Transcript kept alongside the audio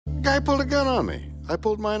Guy pulled a gun on me. I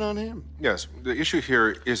pulled mine on him. Yes, the issue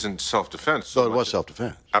here isn't self-defense. So it was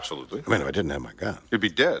self-defense. Absolutely. I mean, if I didn't have my gun. You'd be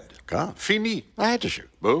dead. Gone. Fini. I had to shoot.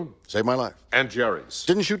 Boom. Saved my life. And Jerry's.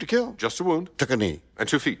 Didn't shoot to kill. Just a wound. Took a knee. And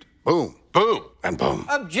 2 feet. Boom. Boom. And boom.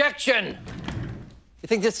 Objection! You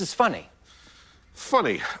think this is funny?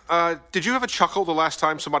 Funny. Did you have a chuckle the last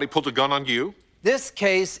time somebody pulled a gun on you? This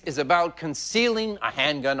case is about concealing a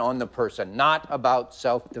handgun on the person, not about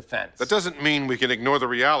self-defense. That doesn't mean we can ignore the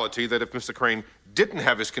reality that if Mr. Crane didn't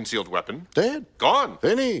have his concealed weapon... Dead. Gone.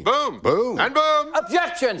 Fini. Boom. Boom. And boom.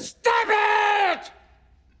 Objection! Stop it!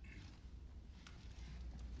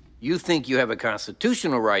 You think you have a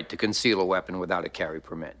constitutional right to conceal a weapon without a carry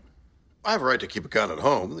permit? I have a right to keep a gun at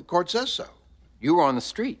home. The court says so. You were on the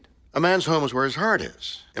street. A man's home is where his heart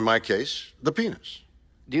is. In my case, the penis.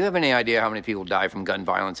 Do you have any idea how many people die from gun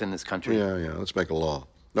violence in this country? Yeah. Let's make a law.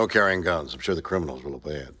 No carrying guns. I'm sure the criminals will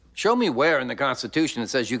obey it. Show me where in the Constitution it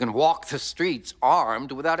says you can walk the streets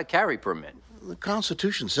armed without a carry permit. The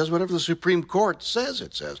Constitution says whatever the Supreme Court says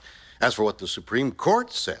it says. As for what the Supreme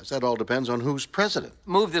Court says, that all depends on who's president.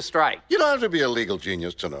 Move the strike. You don't have to be a legal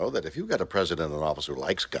genius to know that if you've got a president in office who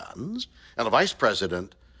likes guns, and a vice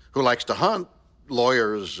president who likes to hunt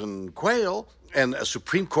lawyers and quail, and a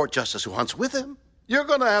Supreme Court justice who hunts with him, you're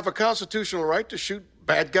going to have a constitutional right to shoot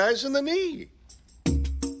bad guys in the knee.